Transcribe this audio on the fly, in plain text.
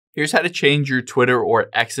Here's how to change your Twitter or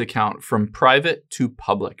X account from private to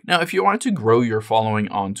public. Now, if you wanted to grow your following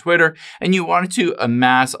on Twitter and you wanted to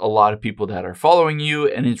amass a lot of people that are following you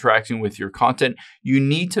and interacting with your content, you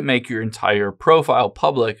need to make your entire profile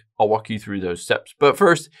public. I'll walk you through those steps. But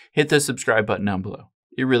first, hit the subscribe button down below.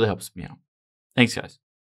 It really helps me out. Thanks, guys.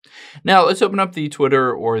 Now, let's open up the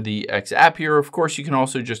Twitter or the X app here. Of course, you can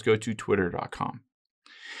also just go to twitter.com.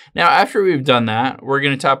 Now, after we've done that, we're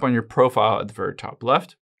going to tap on your profile at the very top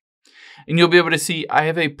left. And you'll be able to see I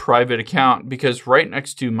have a private account because right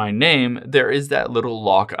next to my name, there is that little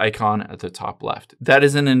lock icon at the top left. That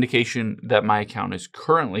is an indication that my account is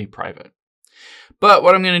currently private. But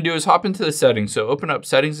what I'm going to do is hop into the settings. So open up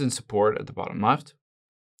settings and support at the bottom left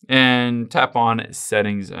and tap on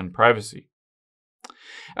settings and privacy.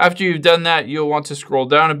 After you've done that, you'll want to scroll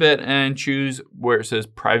down a bit and choose where it says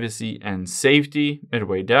privacy and safety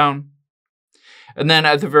midway down. And then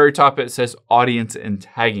at the very top, it says audience and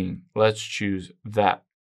tagging. Let's choose that.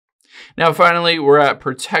 Now, finally, we're at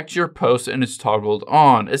protect your posts and it's toggled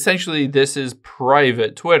on. Essentially, this is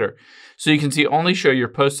private Twitter. So you can see only show your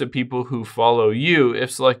posts to people who follow you.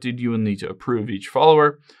 If selected, you will need to approve each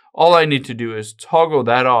follower. All I need to do is toggle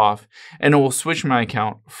that off and it will switch my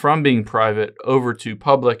account from being private over to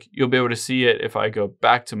public. You'll be able to see it if I go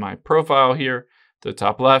back to my profile here, the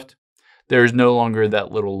top left. There's no longer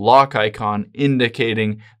that little lock icon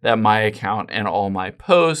indicating that my account and all my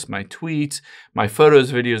posts, my tweets, my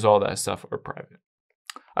photos, videos, all that stuff are private.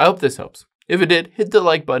 I hope this helps. If it did, hit the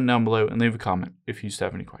like button down below and leave a comment if you still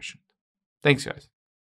have any questions. Thanks, guys.